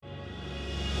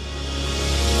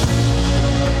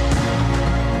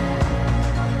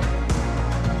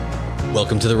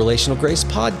Welcome to the Relational Grace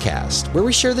Podcast, where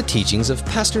we share the teachings of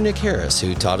Pastor Nick Harris,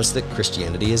 who taught us that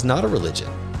Christianity is not a religion,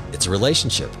 it's a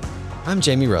relationship. I'm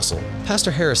Jamie Russell,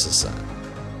 Pastor Harris's son.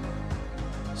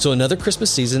 So another Christmas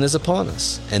season is upon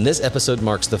us, and this episode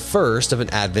marks the first of an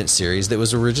Advent series that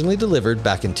was originally delivered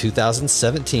back in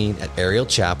 2017 at Ariel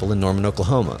Chapel in Norman,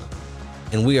 Oklahoma.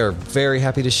 And we are very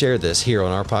happy to share this here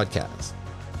on our podcast.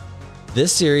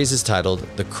 This series is titled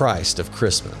The Christ of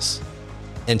Christmas.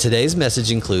 And today's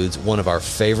message includes one of our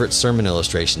favorite sermon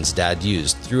illustrations Dad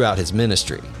used throughout his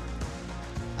ministry.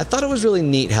 I thought it was really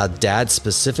neat how Dad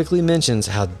specifically mentions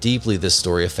how deeply this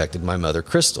story affected my mother,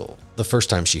 Crystal, the first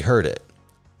time she heard it.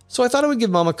 So I thought I would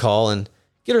give Mom a call and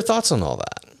get her thoughts on all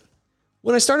that.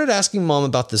 When I started asking Mom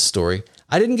about this story,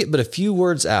 I didn't get but a few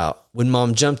words out when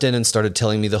Mom jumped in and started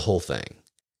telling me the whole thing.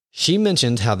 She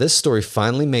mentioned how this story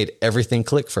finally made everything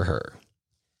click for her.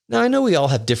 Now, I know we all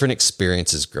have different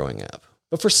experiences growing up.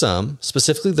 But for some,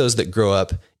 specifically those that grow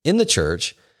up in the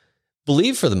church,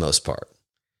 believe for the most part.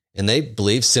 And they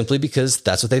believe simply because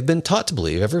that's what they've been taught to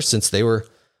believe ever since they were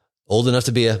old enough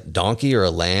to be a donkey or a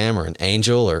lamb or an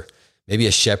angel or maybe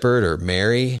a shepherd or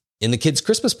Mary in the kids'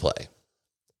 Christmas play.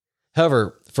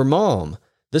 However, for Mom,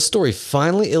 this story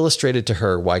finally illustrated to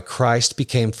her why Christ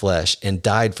became flesh and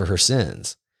died for her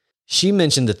sins. She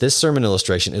mentioned that this sermon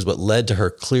illustration is what led to her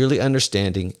clearly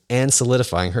understanding and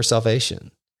solidifying her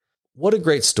salvation. What a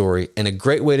great story and a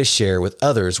great way to share with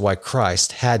others why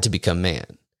Christ had to become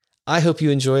man. I hope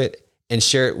you enjoy it and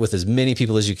share it with as many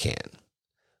people as you can.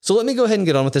 So let me go ahead and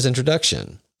get on with this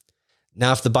introduction.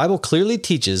 Now, if the Bible clearly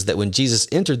teaches that when Jesus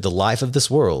entered the life of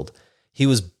this world, he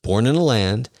was born in a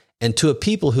land and to a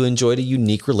people who enjoyed a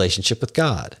unique relationship with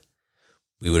God.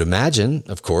 We would imagine,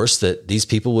 of course, that these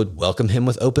people would welcome him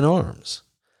with open arms.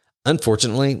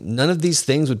 Unfortunately, none of these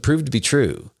things would prove to be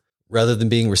true. Rather than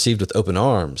being received with open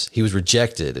arms, he was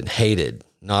rejected and hated,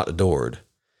 not adored.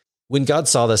 When God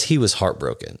saw this, he was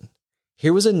heartbroken.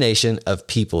 Here was a nation of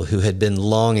people who had been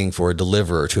longing for a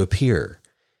deliverer to appear.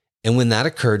 And when that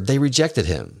occurred, they rejected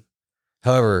him.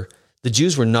 However, the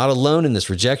Jews were not alone in this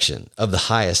rejection of the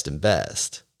highest and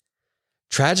best.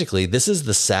 Tragically, this is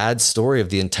the sad story of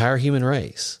the entire human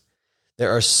race.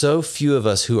 There are so few of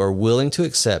us who are willing to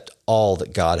accept all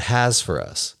that God has for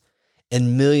us.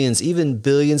 And millions, even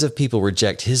billions of people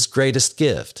reject his greatest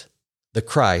gift, the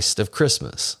Christ of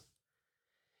Christmas.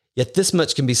 Yet this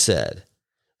much can be said.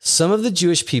 Some of the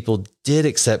Jewish people did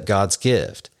accept God's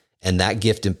gift, and that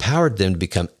gift empowered them to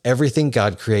become everything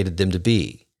God created them to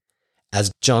be.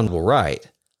 As John will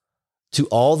write, to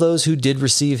all those who did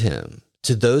receive him,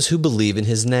 to those who believe in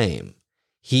his name,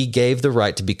 he gave the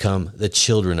right to become the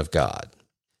children of God.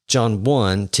 John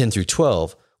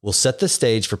 1:10-12 will set the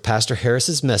stage for Pastor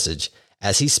Harris's message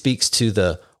as he speaks to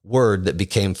the Word that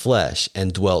became flesh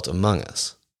and dwelt among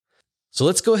us. So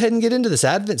let's go ahead and get into this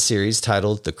Advent series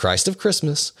titled The Christ of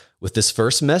Christmas with this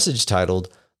first message titled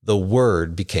The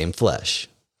Word Became Flesh.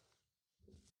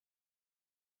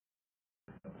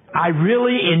 I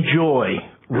really enjoy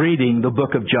reading the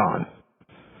book of John.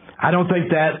 I don't think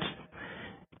that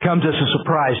comes as a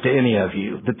surprise to any of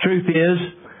you. The truth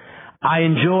is, I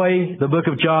enjoy the book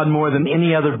of John more than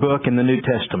any other book in the New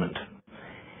Testament.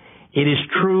 It is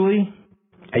truly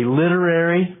a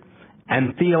literary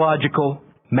and theological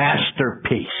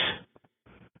masterpiece.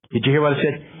 Did you hear what I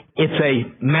said? It's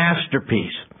a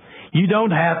masterpiece. You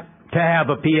don't have to have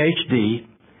a PhD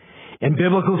in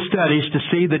biblical studies to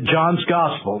see that John's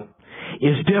gospel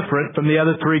is different from the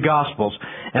other three gospels.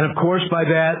 And of course, by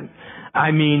that,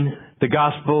 I mean the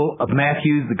gospel of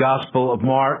Matthew, the gospel of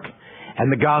Mark,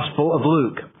 and the gospel of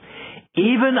Luke.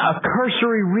 Even a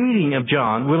cursory reading of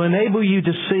John will enable you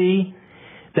to see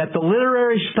that the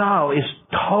literary style is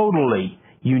totally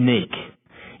unique.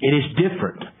 It is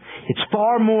different. It's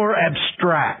far more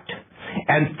abstract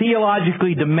and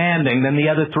theologically demanding than the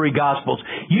other three Gospels.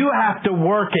 You have to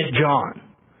work at John.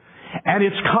 And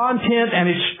its content and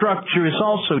its structure is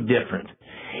also different.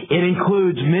 It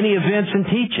includes many events and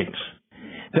teachings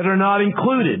that are not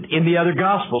included in the other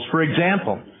Gospels. For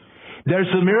example, there's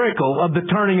the miracle of the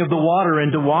turning of the water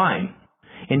into wine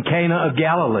in Cana of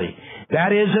Galilee.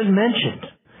 That isn't mentioned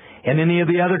in any of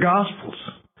the other Gospels.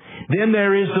 Then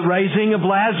there is the raising of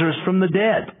Lazarus from the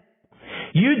dead.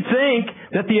 You'd think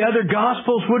that the other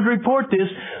Gospels would report this,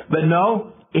 but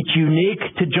no, it's unique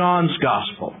to John's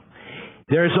Gospel.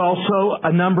 There's also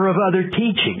a number of other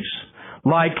teachings,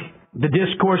 like the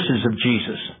discourses of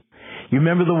Jesus. You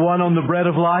remember the one on the bread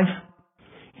of life?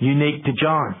 Unique to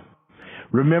John.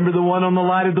 Remember the one on the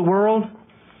light of the world?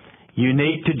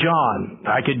 Unique to John.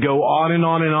 I could go on and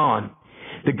on and on.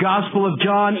 The Gospel of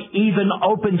John even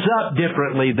opens up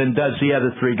differently than does the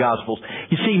other three Gospels.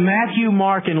 You see, Matthew,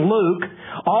 Mark, and Luke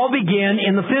all begin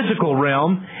in the physical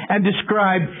realm and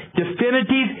describe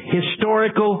definitive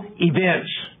historical events.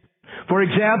 For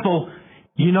example,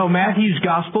 you know Matthew's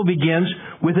Gospel begins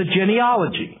with a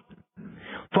genealogy,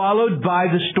 followed by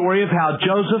the story of how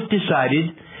Joseph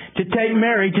decided to take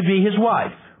Mary to be his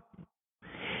wife.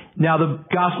 Now, the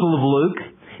Gospel of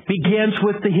Luke begins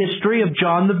with the history of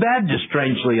John the Baptist,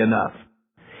 strangely enough.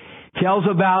 Tells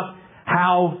about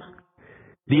how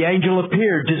the angel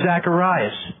appeared to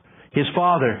Zacharias, his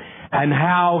father, and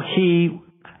how he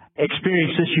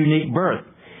experienced this unique birth.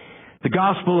 The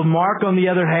Gospel of Mark, on the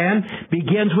other hand,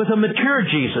 begins with a mature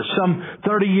Jesus, some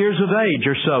 30 years of age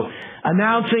or so,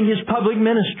 announcing his public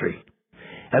ministry.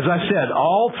 As I said,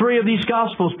 all three of these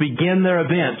Gospels begin their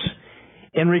events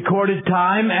in recorded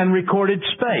time and recorded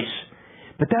space.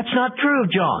 But that's not true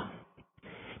of John.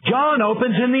 John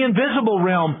opens in the invisible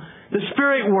realm, the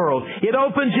spirit world. It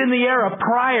opens in the era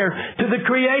prior to the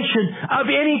creation of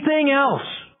anything else.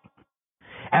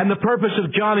 And the purpose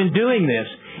of John in doing this,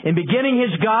 in beginning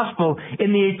his gospel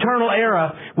in the eternal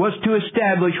era, was to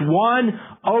establish one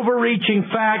overreaching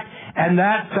fact, and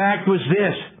that fact was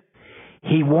this.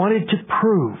 He wanted to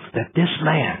prove that this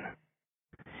man,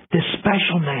 this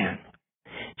special man,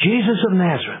 Jesus of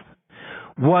Nazareth,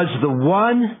 was the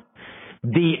one,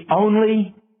 the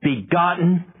only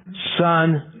begotten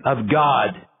Son of God,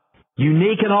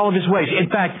 unique in all of His ways. In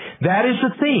fact, that is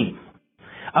the theme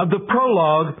of the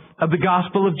prologue of the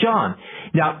Gospel of John.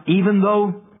 Now, even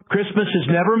though Christmas is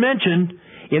never mentioned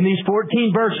in these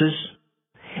 14 verses,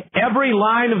 every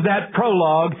line of that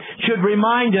prologue should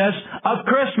remind us of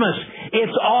Christmas.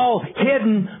 It's all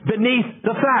hidden beneath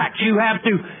the facts. You have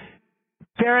to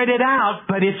ferret it out,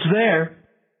 but it's there.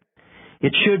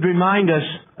 It should remind us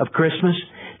of Christmas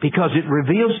because it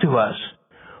reveals to us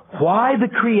why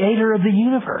the Creator of the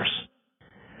universe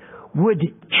would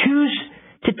choose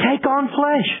to take on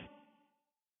flesh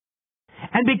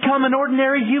and become an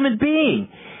ordinary human being.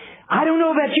 I don't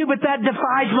know about you, but that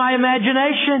defies my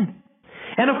imagination.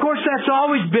 And of course, that's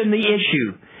always been the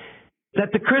issue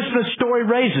that the Christmas story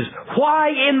raises. Why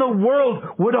in the world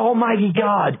would Almighty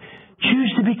God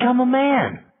choose to become a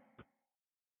man?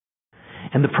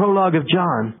 And the prologue of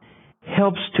John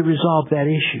helps to resolve that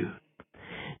issue.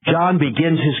 John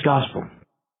begins his gospel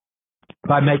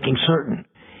by making certain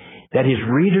that his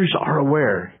readers are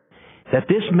aware that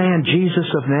this man, Jesus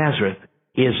of Nazareth,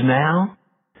 is now,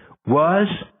 was,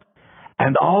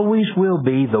 and always will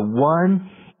be the one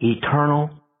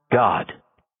eternal God.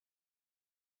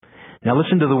 Now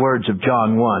listen to the words of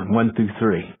John 1 through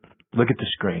 3. Look at the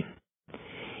screen.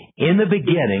 In the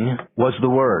beginning was the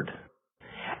Word,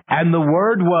 and the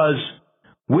Word was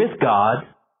with God.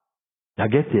 Now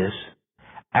get this.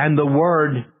 And the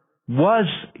Word was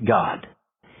God.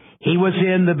 He was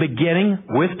in the beginning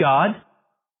with God.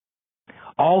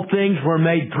 All things were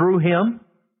made through Him.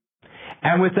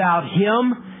 And without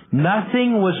Him,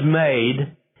 nothing was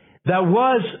made that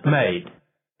was made.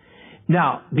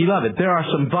 Now, beloved, there are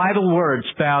some vital words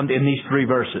found in these three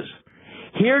verses.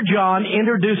 Here John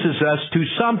introduces us to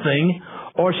something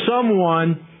or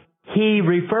someone he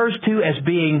refers to as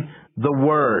being the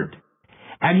Word.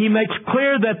 And he makes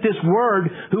clear that this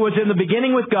Word, who was in the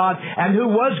beginning with God and who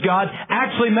was God,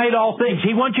 actually made all things.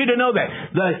 He wants you to know that.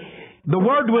 The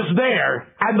Word was there,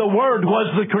 and the Word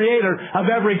was the Creator of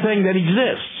everything that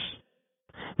exists.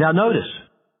 Now notice,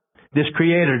 this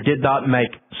Creator did not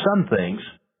make some things.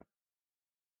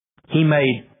 He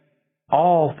made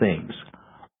all things.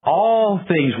 All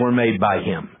things were made by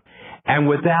Him. And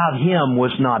without Him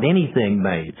was not anything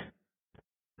made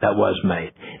that was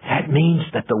made. That means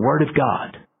that the Word of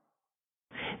God,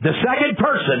 the second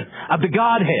person of the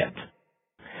Godhead,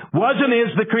 was and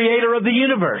is the Creator of the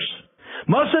universe.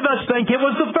 Most of us think it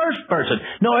was the first person.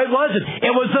 No, it wasn't.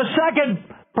 It was the second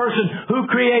person who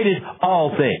created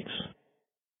all things.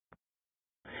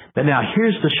 But now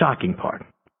here's the shocking part.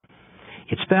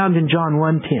 It's found in John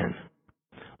 1:10.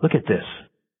 Look at this.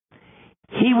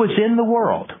 He was in the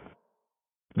world.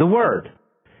 The Word.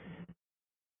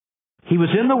 He was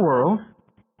in the world,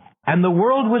 and the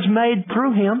world was made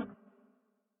through Him,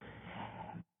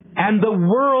 and the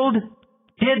world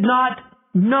did not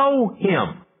know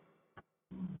Him.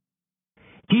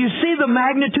 Do you see the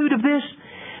magnitude of this?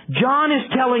 John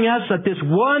is telling us that this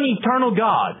one eternal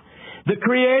God, the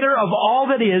Creator of all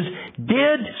that is,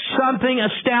 did something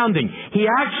astounding. He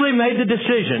actually made the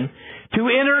decision to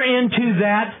enter into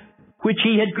that which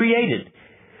He had created.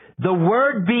 The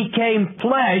Word became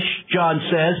flesh, John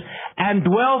says, and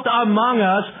dwelt among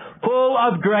us, full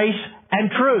of grace and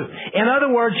truth. In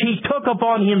other words, He took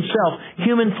upon Himself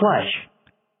human flesh.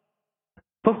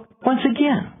 But once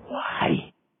again,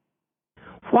 why?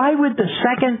 Why would the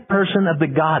second person of the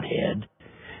Godhead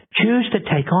choose to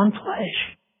take on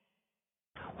flesh?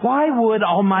 Why would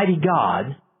Almighty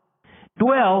God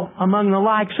dwell among the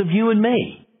likes of you and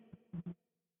me?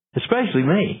 Especially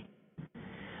me.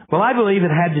 Well, I believe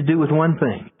it had to do with one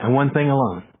thing, and one thing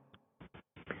alone.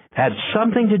 It had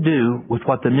something to do with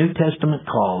what the New Testament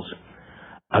calls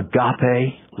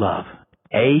agape love.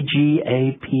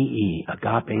 A-G-A-P-E,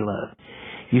 agape love.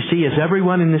 You see, as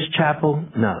everyone in this chapel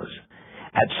knows,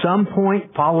 at some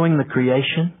point following the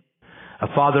creation of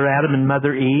Father Adam and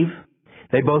Mother Eve,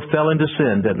 they both fell into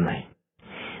sin, didn't they?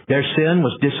 Their sin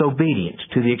was disobedience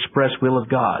to the express will of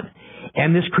God.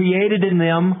 And this created in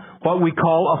them what we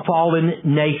call a fallen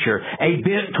nature, a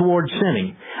bent toward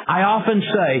sinning. I often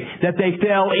say that they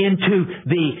fell into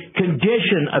the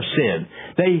condition of sin.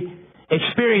 They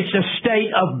experienced a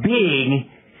state of being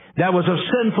that was of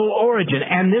sinful origin.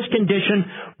 And this condition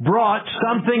brought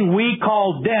something we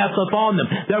call death upon them.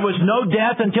 There was no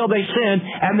death until they sinned,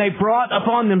 and they brought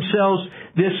upon themselves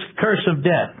this curse of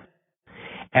death.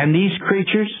 And these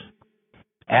creatures,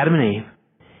 Adam and Eve,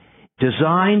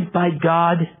 designed by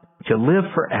God to live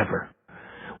forever,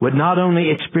 would not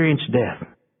only experience death,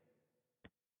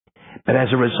 but as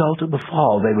a result of the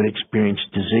fall, they would experience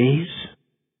disease,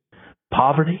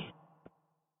 poverty,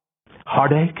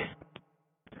 heartache,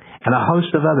 and a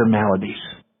host of other maladies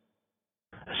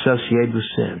associated with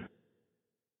sin.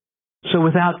 So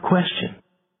without question,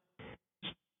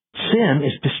 sin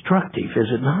is destructive, is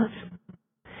it not?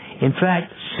 In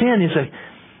fact, sin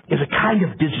is a kind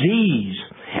of disease.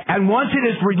 And once it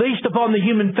is released upon the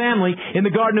human family in the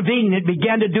Garden of Eden, it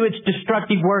began to do its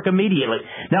destructive work immediately.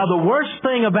 Now, the worst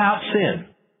thing about sin,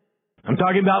 I'm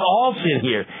talking about all sin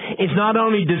here, is not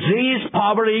only disease,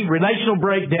 poverty, relational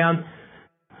breakdown.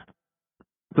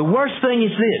 The worst thing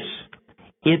is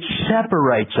this. It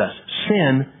separates us.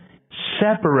 Sin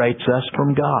separates us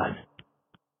from God.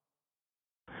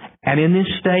 And in this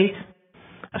state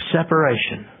of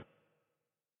separation,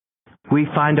 we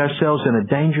find ourselves in a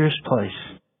dangerous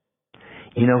place.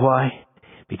 You know why?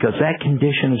 Because that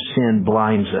condition of sin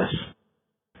blinds us.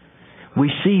 We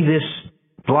see this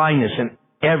blindness in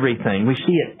everything. We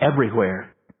see it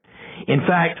everywhere. In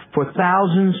fact, for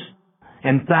thousands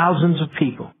and thousands of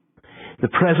people, the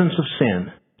presence of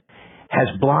sin has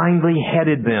blindly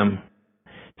headed them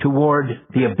toward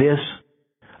the abyss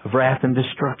of wrath and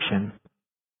destruction.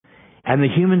 And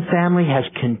the human family has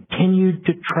continued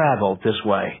to travel this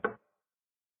way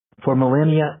for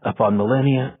millennia upon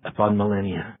millennia upon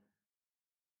millennia.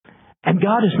 And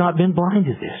God has not been blind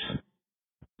to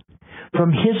this.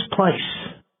 From His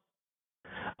place,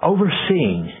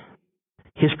 overseeing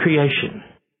His creation,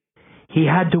 He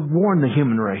had to warn the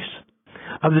human race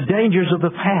of the dangers of the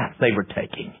path they were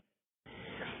taking.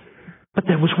 But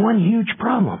there was one huge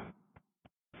problem.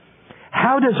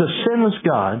 How does a sinless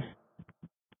God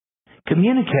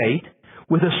communicate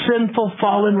with a sinful,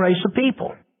 fallen race of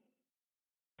people?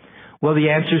 Well, the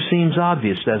answer seems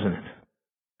obvious, doesn't it?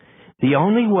 The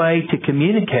only way to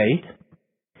communicate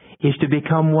is to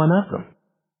become one of them.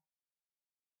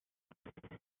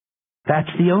 That's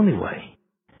the only way.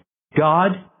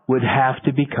 God would have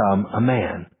to become a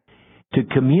man to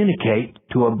communicate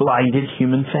to a blinded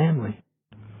human family.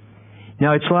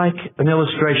 Now, it's like an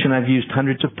illustration I've used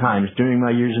hundreds of times during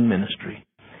my years in ministry.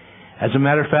 As a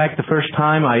matter of fact, the first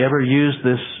time I ever used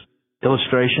this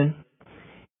illustration,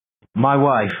 my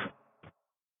wife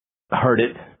heard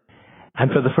it,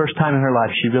 and for the first time in her life,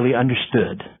 she really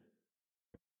understood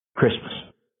Christmas.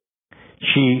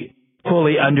 She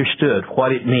fully understood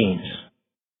what it means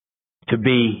to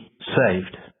be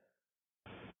saved.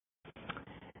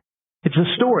 It's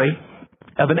a story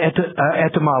of an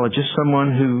entomologist,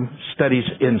 someone who studies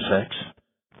insects.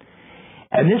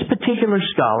 And this particular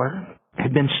scholar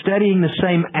had been studying the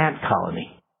same ant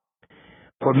colony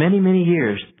for many, many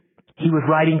years. He was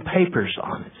writing papers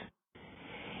on it.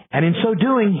 And in so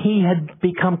doing, he had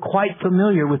become quite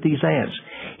familiar with these ants.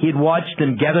 He had watched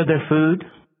them gather their food,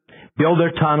 build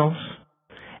their tunnels,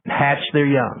 and hatch their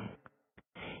young.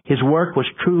 His work was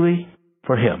truly,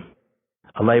 for him,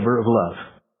 a labor of love.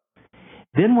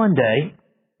 Then one day,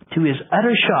 to his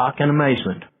utter shock and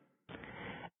amazement,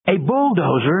 a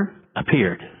bulldozer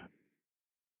appeared.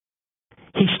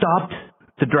 He stopped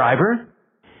the driver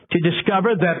to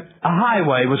discover that a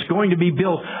highway was going to be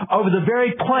built over the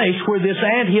very place where this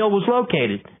anthill was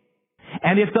located.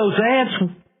 And if those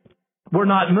ants were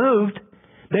not moved,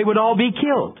 they would all be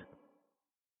killed.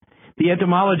 The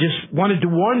entomologist wanted to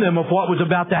warn them of what was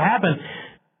about to happen,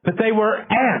 but they were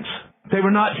ants. They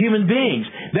were not human beings.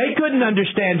 They couldn't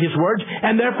understand His words,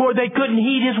 and therefore they couldn't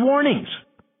heed His warnings.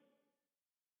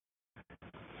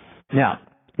 Now,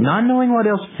 not knowing what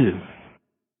else to do,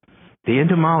 the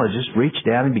entomologist reached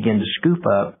down and began to scoop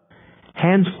up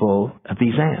handsful of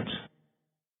these ants.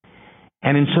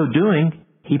 And in so doing,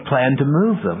 he planned to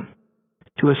move them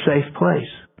to a safe place.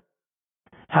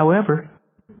 However,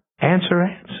 ants are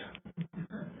ants.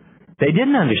 They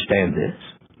didn't understand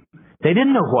this. They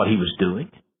didn't know what he was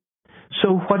doing.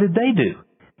 So what did they do?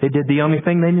 They did the only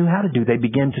thing they knew how to do. They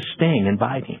began to sting and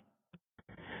bite him.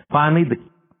 Finally, the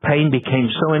pain became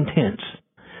so intense,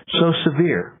 so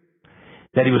severe,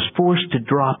 that he was forced to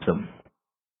drop them.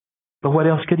 But what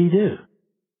else could he do?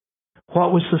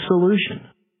 What was the solution?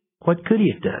 What could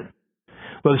he have done?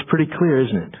 Well, it's pretty clear,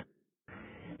 isn't it?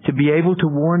 To be able to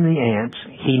warn the ants,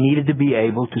 he needed to be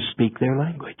able to speak their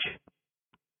language.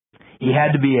 He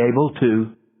had to be able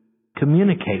to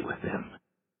communicate with them.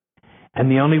 And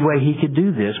the only way he could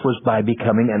do this was by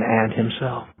becoming an ant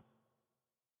himself.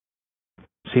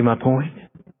 See my point?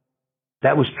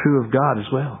 That was true of God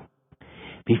as well.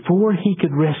 Before he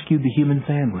could rescue the human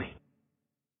family,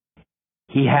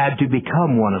 he had to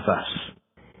become one of us.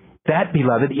 That,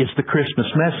 beloved, is the Christmas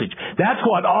message. That's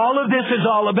what all of this is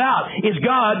all about, is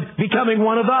God becoming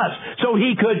one of us, so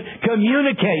He could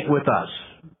communicate with us.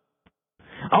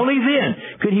 Only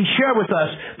then could He share with us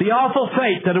the awful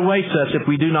fate that awaits us if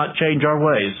we do not change our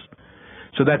ways.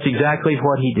 So that's exactly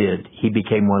what He did. He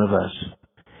became one of us.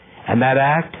 And that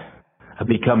act of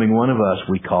becoming one of us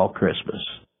we call Christmas.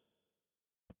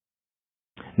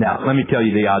 Now, let me tell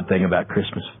you the odd thing about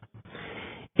Christmas.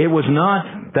 It was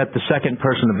not that the second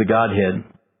person of the Godhead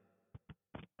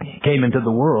came into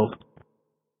the world.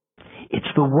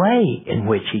 It's the way in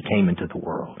which He came into the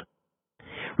world.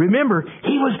 Remember,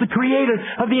 He was the creator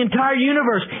of the entire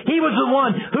universe. He was the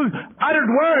one who uttered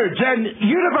words and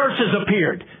universes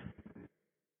appeared.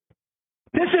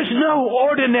 This is no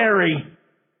ordinary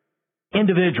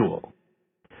individual.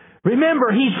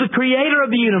 Remember, He's the creator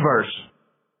of the universe.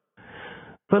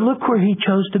 But look where He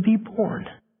chose to be born.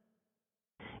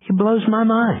 It blows my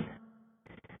mind.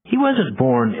 He wasn't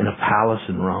born in a palace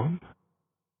in Rome.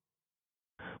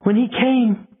 When He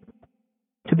came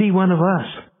to be one of us,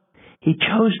 He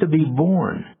chose to be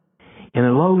born in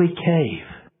a lowly cave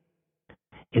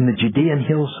in the Judean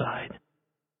hillside.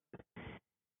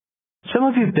 Some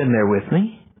of you have been there with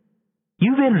me.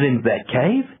 You've entered into that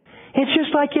cave. It's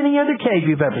just like any other cave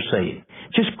you've ever seen.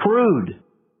 Just crude.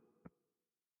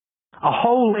 A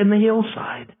hole in the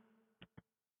hillside.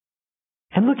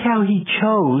 And look how He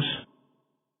chose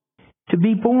to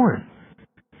be born.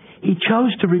 He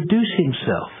chose to reduce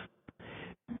Himself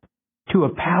to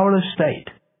a powerless state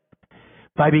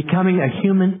by becoming a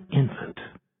human infant.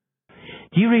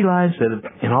 Do you realize that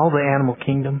in all the animal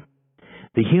kingdom,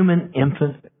 the human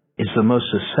infant is the most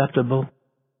susceptible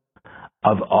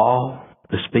of all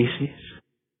the species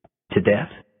to death?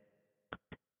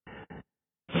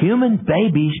 Human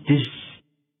babies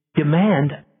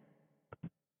demand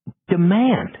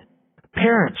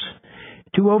parents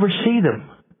to oversee them.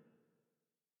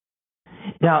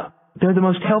 Now, they're the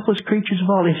most helpless creatures of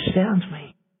all. It astounds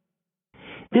me.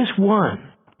 This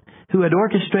one who had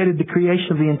orchestrated the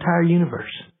creation of the entire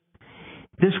universe,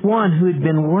 this one who had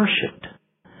been worshipped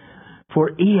for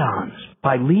eons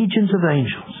by legions of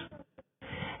angels,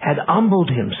 had humbled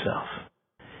Himself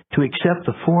to accept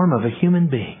the form of a human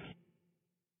being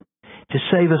to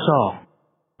save us all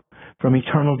from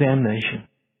eternal damnation.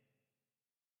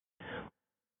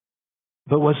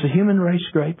 But was the human race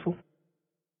grateful?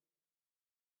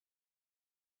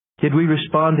 Did we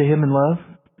respond to Him in love?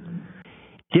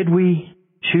 Did we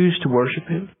choose to worship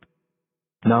Him?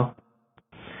 No.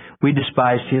 We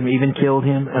despised Him, even killed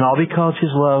Him, and all because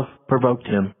His love provoked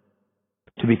Him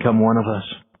to become one of us.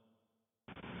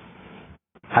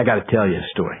 I got to tell you a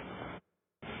story.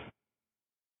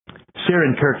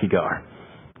 Søren Kierkegaard,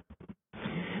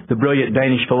 the brilliant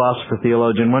Danish philosopher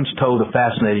theologian, once told a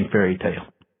fascinating fairy tale.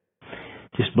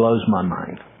 Just blows my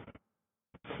mind.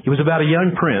 It was about a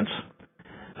young prince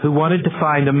who wanted to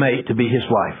find a mate to be his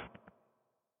wife.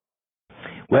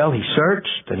 Well, he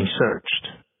searched and he searched,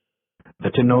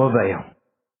 but to no avail.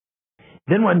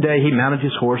 Then one day he mounted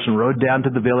his horse and rode down to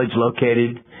the village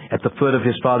located at the foot of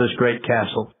his father's great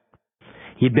castle.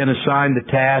 He'd been assigned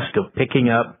the task of picking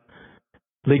up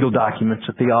legal documents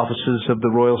at the offices of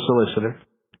the royal solicitor.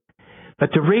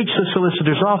 But to reach the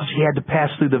solicitor's office, he had to pass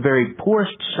through the very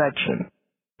poorest section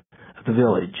of the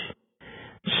village.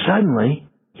 Suddenly,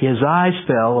 his eyes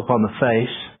fell upon the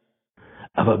face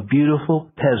of a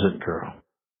beautiful peasant girl.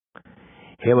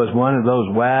 It was one of those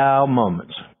wow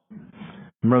moments.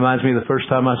 It reminds me of the first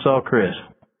time I saw Chris.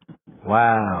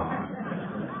 Wow.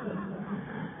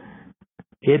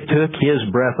 It took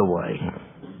his breath away.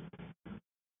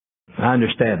 I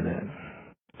understand that.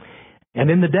 And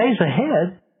in the days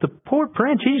ahead, the poor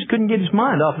prince, he just couldn't get his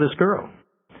mind off this girl.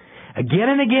 Again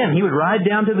and again, he would ride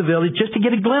down to the village just to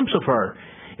get a glimpse of her.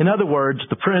 In other words,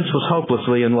 the prince was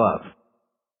hopelessly in love.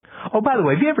 Oh, by the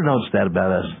way, have you ever noticed that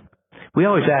about us? We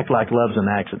always act like love's an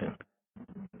accident.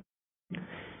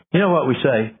 You know what we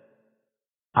say?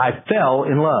 I fell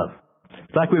in love.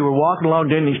 It's like we were walking along,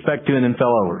 didn't expect to, and then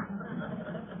fell over.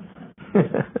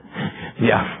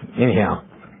 Yeah, anyhow.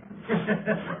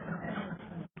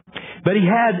 But he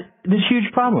had this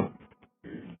huge problem.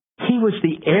 He was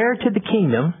the heir to the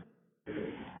kingdom,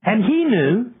 and he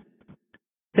knew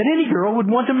that any girl would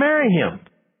want to marry him.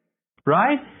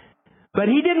 Right? But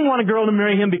he didn't want a girl to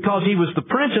marry him because he was the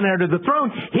prince and heir to the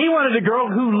throne. He wanted a girl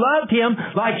who loved him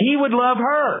like he would love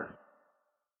her.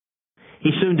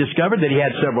 He soon discovered that he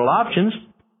had several options.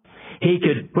 He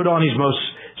could put on his most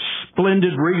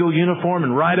splendid regal uniform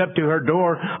and ride up to her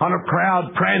door on a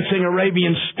proud, prancing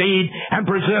Arabian steed and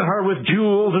present her with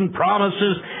jewels and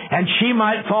promises, and she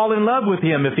might fall in love with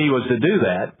him if he was to do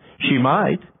that. She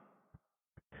might.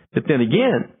 But then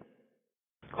again,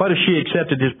 what if she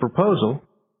accepted his proposal?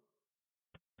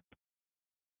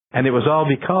 And it was all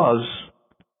because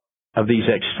of these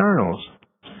externals.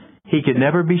 He could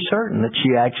never be certain that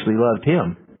she actually loved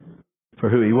him for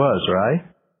who he was, right?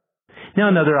 Now,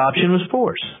 another option was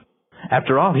force.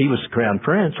 After all, he was the crown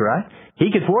prince, right?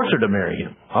 He could force her to marry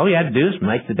him. All he had to do is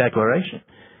make the declaration.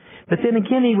 But then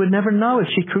again, he would never know if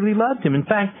she truly loved him. In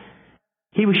fact,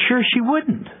 he was sure she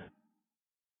wouldn't.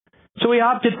 So he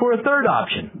opted for a third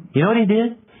option. You know what he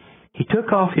did? He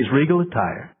took off his regal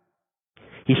attire.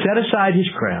 He set aside his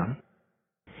crown.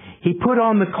 He put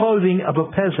on the clothing of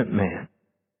a peasant man.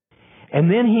 And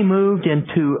then he moved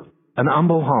into an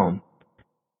humble home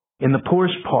in the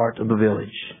poorest part of the village.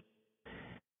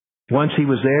 Once he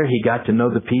was there, he got to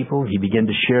know the people. He began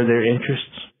to share their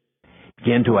interests,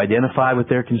 began to identify with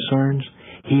their concerns.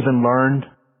 He even learned,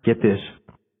 get this,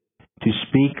 to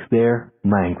speak their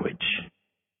language.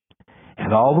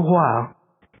 And all the while,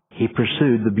 he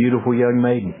pursued the beautiful young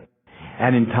maiden.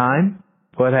 And in time,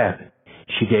 what happened?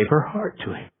 She gave her heart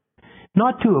to him.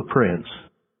 Not to a prince,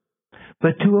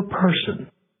 but to a person.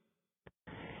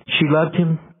 She loved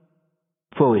him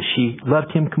fully. She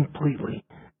loved him completely.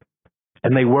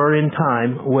 And they were in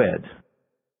time wed.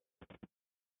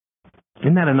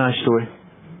 Isn't that a nice story?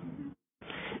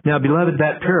 Now, beloved,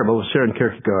 that parable of Søren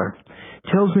Kierkegaard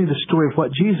tells me the story of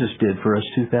what Jesus did for us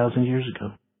 2,000 years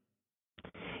ago.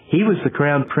 He was the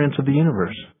crown prince of the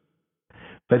universe.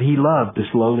 But he loved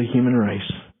this lowly human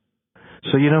race.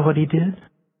 So you know what he did?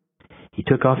 He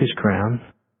took off his crown,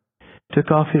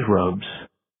 took off his robes,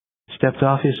 stepped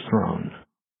off his throne,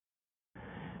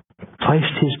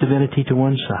 placed his divinity to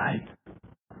one side,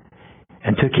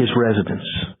 and took his residence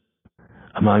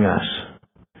among us.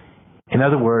 In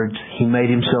other words, he made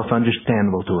himself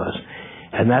understandable to us.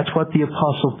 And that's what the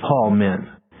Apostle Paul meant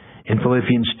in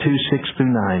Philippians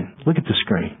 2:6-9. Look at the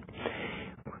screen.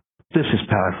 This is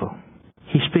powerful.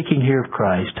 He's speaking here of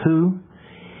Christ, who,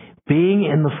 being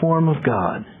in the form of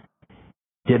God,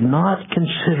 did not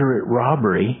consider it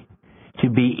robbery to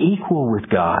be equal with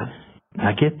God.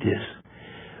 Now get this.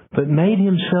 But made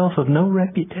himself of no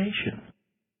reputation.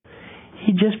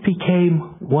 He just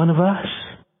became one of us,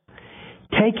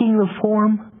 taking the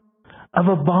form of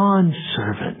a bond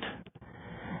servant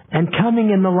and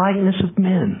coming in the likeness of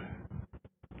men.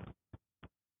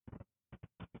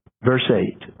 Verse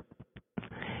 8.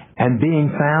 And being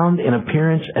found in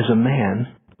appearance as a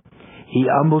man, he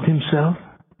humbled himself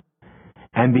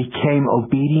and became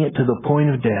obedient to the point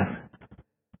of death,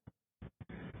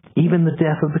 even the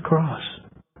death of the cross.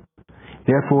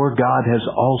 Therefore God has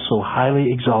also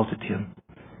highly exalted him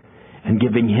and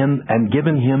given him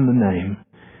the name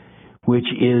which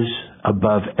is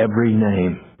above every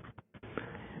name.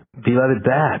 Beloved,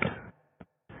 that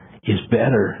is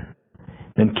better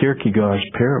than Kierkegaard's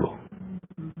parable.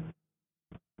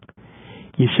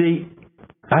 You see,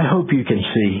 I hope you can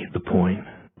see the point.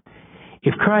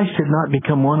 If Christ had not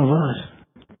become one of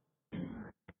us,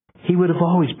 he would have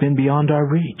always been beyond our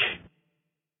reach.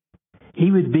 He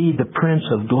would be the Prince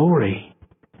of Glory,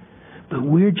 but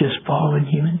we're just fallen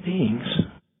human beings.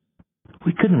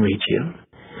 We couldn't reach him.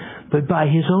 But by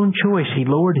his own choice, he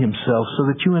lowered himself so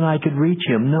that you and I could reach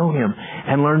him, know him,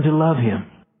 and learn to love him.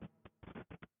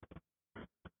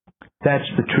 That's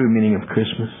the true meaning of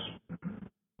Christmas.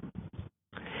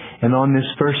 And on this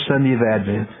first Sunday of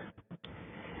Advent,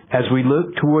 as we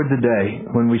look toward the day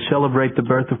when we celebrate the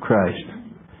birth of Christ,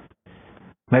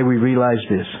 may we realize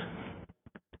this.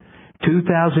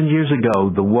 2,000 years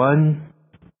ago, the one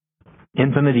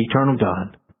infinite, eternal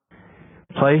God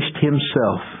placed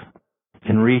Himself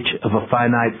in reach of a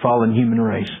finite, fallen human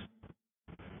race.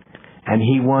 And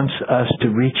He wants us to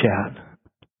reach out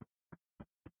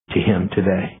to Him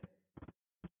today.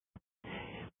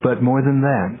 But more than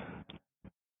that,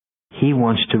 He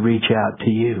wants to reach out to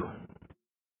you.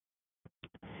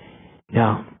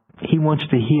 Now, He wants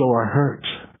to heal our hurts.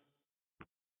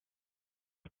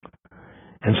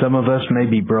 And some of us may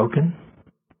be broken.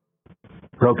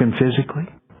 Broken physically.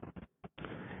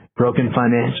 Broken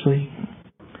financially.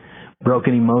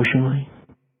 Broken emotionally.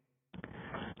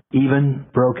 Even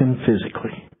broken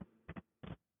physically.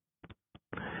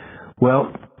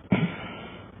 Well,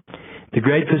 the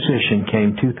great physician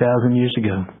came 2,000 years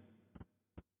ago.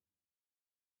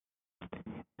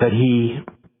 But He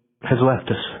has left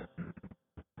us.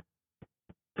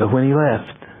 But when He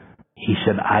left, He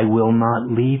said, I will not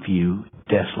leave you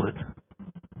desolate.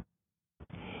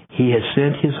 He has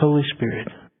sent His Holy Spirit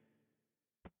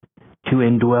to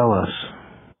indwell us.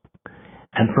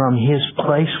 And from His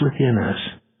place within us,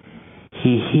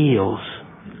 He heals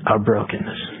our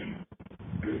brokenness.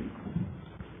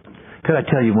 Could I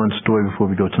tell you one story before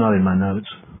we go? It's not in my notes.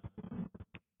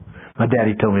 My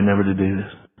daddy told me never to do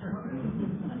this.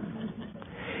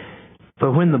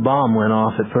 But when the bomb went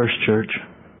off at First Church,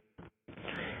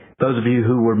 those of you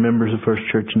who were members of First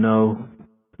Church know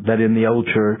that in the old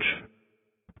church,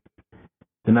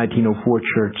 the 1904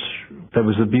 church, there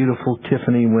was a beautiful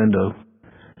Tiffany window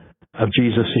of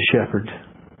Jesus the shepherd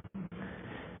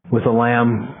with a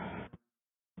lamb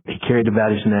He carried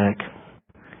about His neck,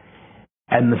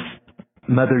 and the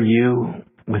Mother ewe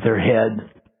with her head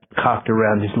cocked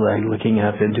around His leg looking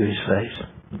up into His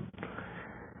face.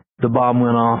 The bomb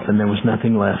went off and there was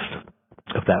nothing left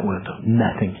of that window.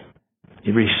 Nothing.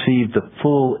 It received the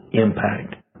full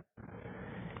impact.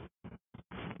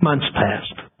 Months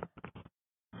passed.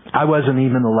 I wasn't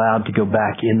even allowed to go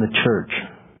back in the church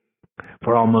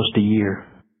for almost a year,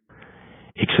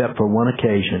 except for one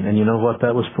occasion. And you know what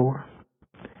that was for?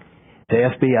 The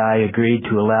FBI agreed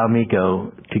to allow me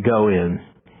to go in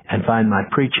and find my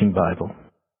preaching Bible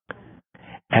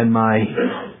and my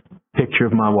picture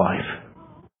of my wife.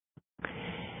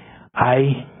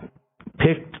 I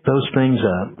picked those things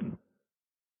up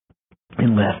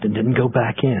and left and didn't go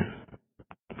back in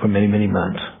for many, many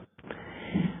months.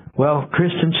 Well,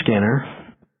 Kristen Skinner,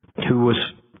 who was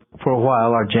for a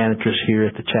while our janitress here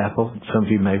at the chapel, some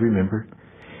of you may remember,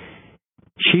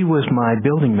 she was my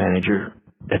building manager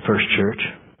at First Church.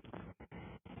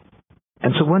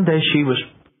 And so one day she was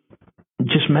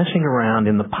just messing around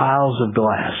in the piles of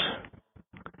glass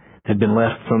that had been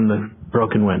left from the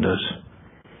broken windows.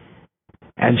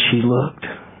 And she looked,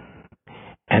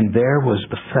 and there was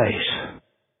the face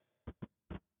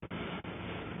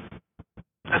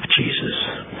of Jesus.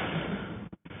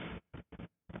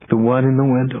 The one in the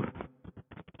window.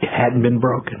 It hadn't been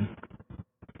broken.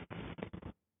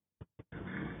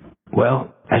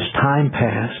 Well, as time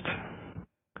passed,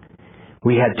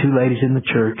 we had two ladies in the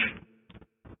church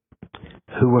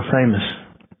who were famous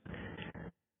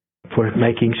for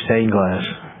making stained glass.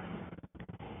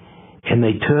 And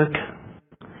they took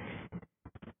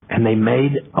and they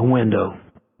made a window.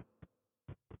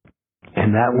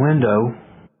 And that window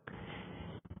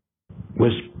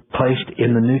was placed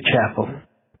in the new chapel,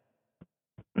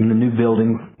 in the new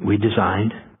building we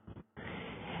designed.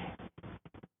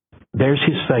 There's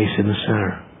His face in the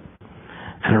center.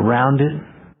 And around it,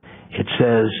 it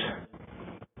says,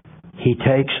 He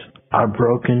takes our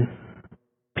broken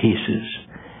pieces,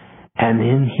 and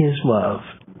in His love,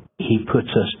 He puts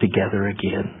us together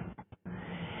again.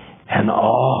 And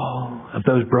all of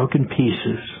those broken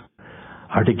pieces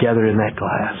are together in that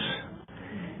glass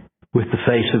with the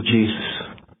face of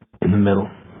Jesus in the middle.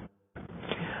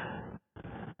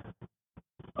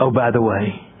 Oh, by the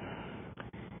way,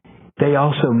 they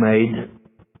also made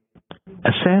a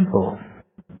sample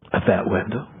of that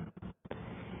window.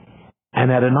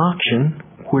 And at an auction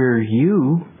where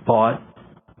you bought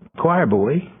Choir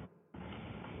Boy,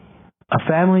 a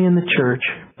family in the church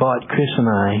bought Chris and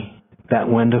I that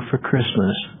window for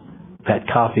Christmas, that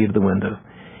copy of the window.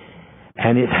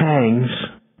 And it hangs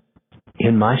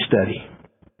in my study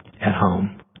at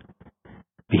home,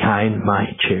 behind my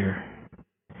chair.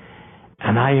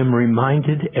 And I am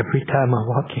reminded every time I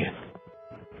walk in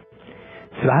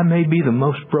that I may be the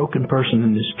most broken person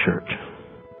in this church,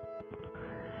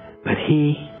 but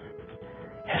He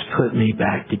has put me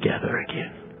back together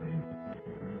again.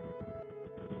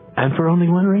 And for only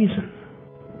one reason.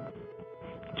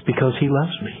 It's because He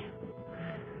loves me.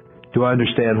 Do I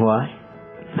understand why?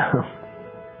 No.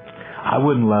 I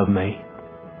wouldn't love me.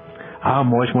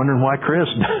 I'm always wondering why Chris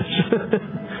does.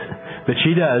 But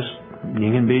she does.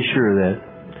 You can be sure of that.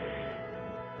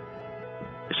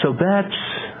 So that's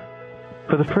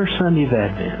for the first Sunday of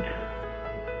Advent.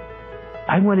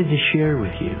 I wanted to share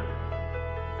with you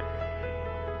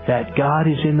that God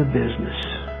is in the business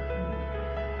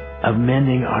of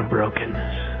mending our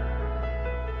brokenness,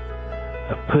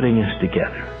 of putting us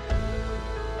together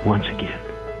once again.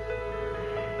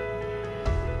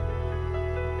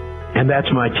 And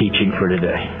that's my teaching for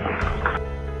today.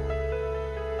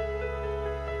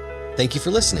 Thank you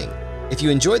for listening. If you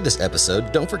enjoyed this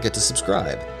episode, don't forget to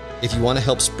subscribe. If you want to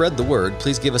help spread the word,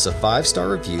 please give us a 5-star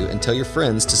review and tell your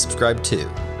friends to subscribe too.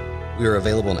 We are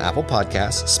available on Apple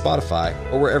Podcasts, Spotify,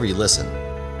 or wherever you listen.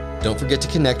 Don't forget to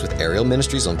connect with Ariel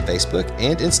Ministries on Facebook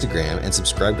and Instagram and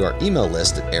subscribe to our email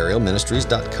list at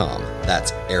arielministries.com.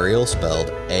 That's Ariel spelled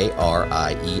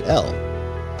A-R-I-E-L.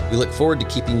 We look forward to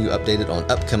keeping you updated on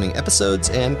upcoming episodes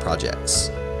and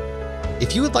projects.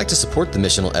 If you would like to support the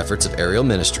missional efforts of Ariel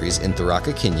Ministries in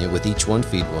Tharaka, Kenya with Each One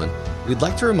Feed One, we'd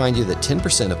like to remind you that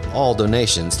 10% of all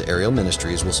donations to Ariel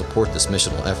Ministries will support this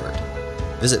missional effort.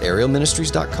 Visit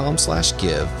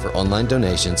arielministries.com/give for online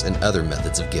donations and other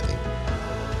methods of giving.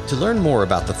 To learn more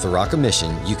about the Tharaka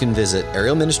mission, you can visit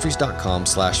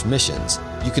arielministries.com/missions.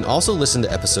 You can also listen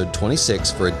to episode 26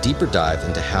 for a deeper dive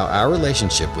into how our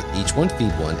relationship with Each One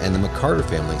Feed One and the McCarter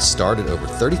family started over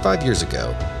 35 years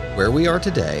ago, where we are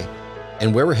today,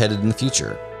 and where we're headed in the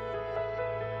future.